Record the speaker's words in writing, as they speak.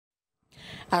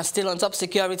And still on top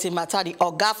security matter, the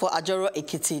Oga for Ajoro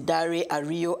Ekiti,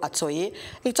 Ariyo-Atoye,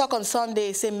 he talk on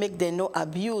Sunday, say make them no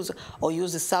abuse or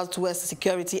use the Southwest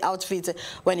security outfit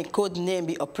when the code name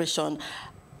be Operation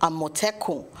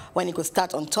Amotekun, when it could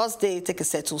start on Thursday, take a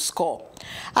settle score.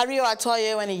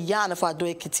 Ariyo-Atoye, when he yarn for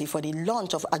Ajoro Ekiti for the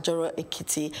launch of Ajoro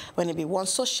Ekiti, when it be one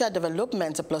social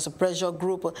development plus a pressure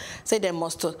group, say they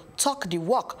must talk the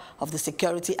work of the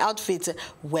security outfit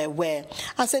where,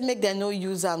 and say make them no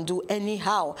use and do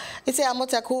anyhow. He say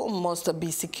Amotekun must be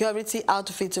security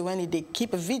outfit when they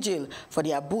keep vigil for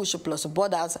their bush plus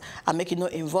borders and make it no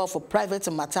involve for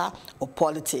private matter or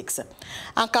politics.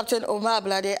 And Captain Umar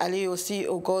Aliyu,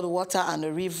 CEO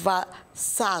Goldwater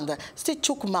Riversand, still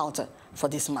took mouth for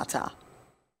this matter.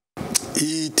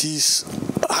 It is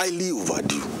highly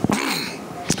overdue.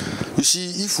 You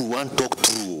see, if we want to talk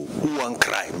true, who want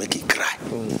cry, make it cry.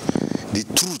 The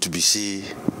truth be say,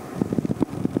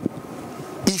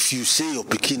 if you say your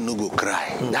pikin no go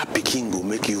cry, that pikin go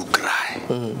make you cry.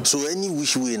 So any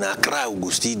which way na cry will go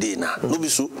stay there now. No be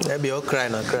so? Maybe all cry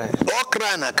na cry. All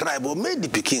cry na cry, but make the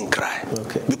pikin cry.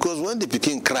 Okay. Because when the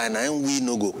pikin cry, now we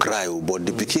no go cry, but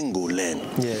the pikin go learn.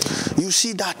 Yeah. You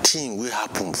see that thing will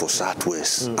happen for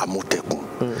Southwest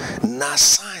Amotekun. Na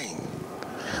sign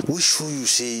we show you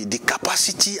say the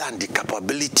capacity and the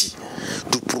capability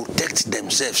to protect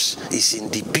themselves is in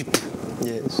the people.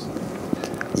 Yes.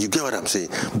 You get what I'm saying?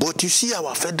 But you see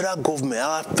our federal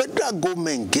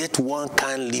government get one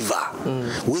kind liver.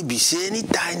 We be say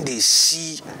anytime they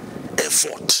see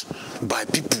effort by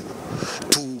people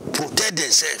to protect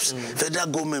themselves, federal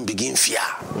government begin fear.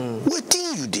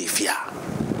 Wetin you dey fear?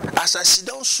 As I sit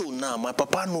down so now, my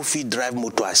papa no fit drive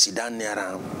motor, I sit down near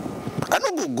him. I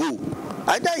no go.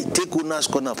 Either I take owner's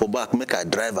corner for back, make I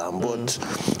drive am. But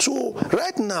so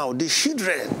right now, the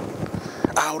children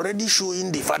are already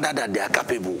showing the father that they are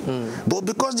capable. But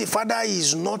because the father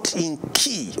is not in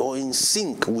key or in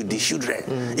sync with the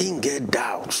children, he get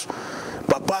doubts.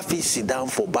 Papa fit sit down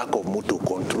for back of motor,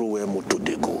 control where motor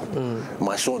they go.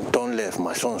 My son turn left,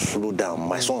 my son slow down,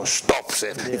 my son stops.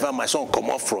 In fact, my son come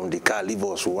off from the car, leave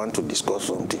us, we want to discuss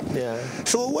something.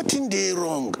 So what in they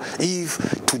wrong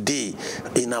if today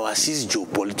in our 6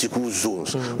 geopolitical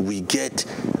zones we get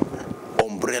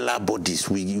umbrella bodies,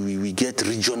 we get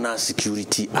regional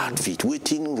security outfit?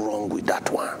 Waiting wrong with that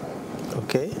one?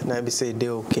 Okay, now we say they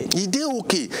okay. They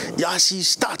okay. As he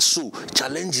starts, so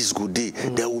challenges go there.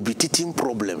 There will be teething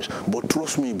problems. But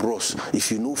trust me, bros, if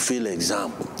you no fail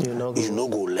exam, you no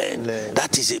go learn.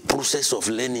 That is a process of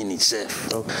learning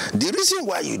itself. Okay. The reason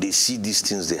why you they see these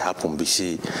things they happen, be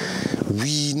say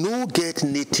we no get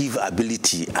native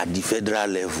ability at the federal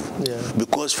level.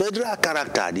 Because federal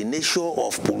character, the nature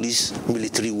of police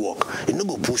military work, it no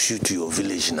go push you to your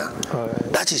village now.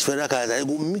 That is federal character. It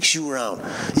go mix you around.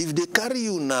 If they carry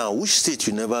you now, which state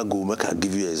you never go? Make I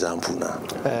give you an example now.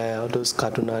 All those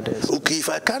Kaduna days. Okay, if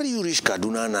I carry you reach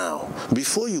Kaduna now,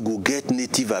 before you go get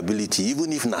native ability,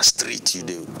 even if na street you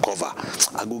dey cover,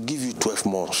 I go give you 12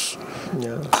 months.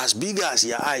 As big as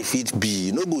your eye fit be,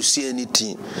 you no go see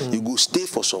anything. You go stay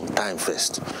for some time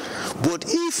first. But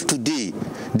if today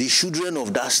the children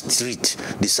of that street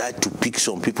decide to pick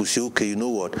some people, say, okay, you know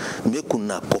what, make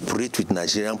una cooperate with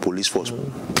Nigerian police force,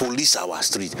 police our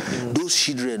street. Those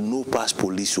children no pass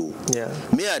police.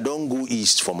 Me, I don't go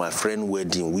east for my friend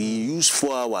wedding. We use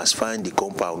 4 hours find the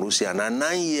compound. We say, and a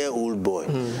 9-year-old boy,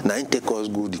 9 take us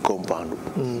go the compound.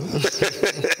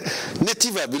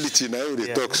 Native ability now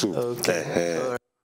they talk so. Okay.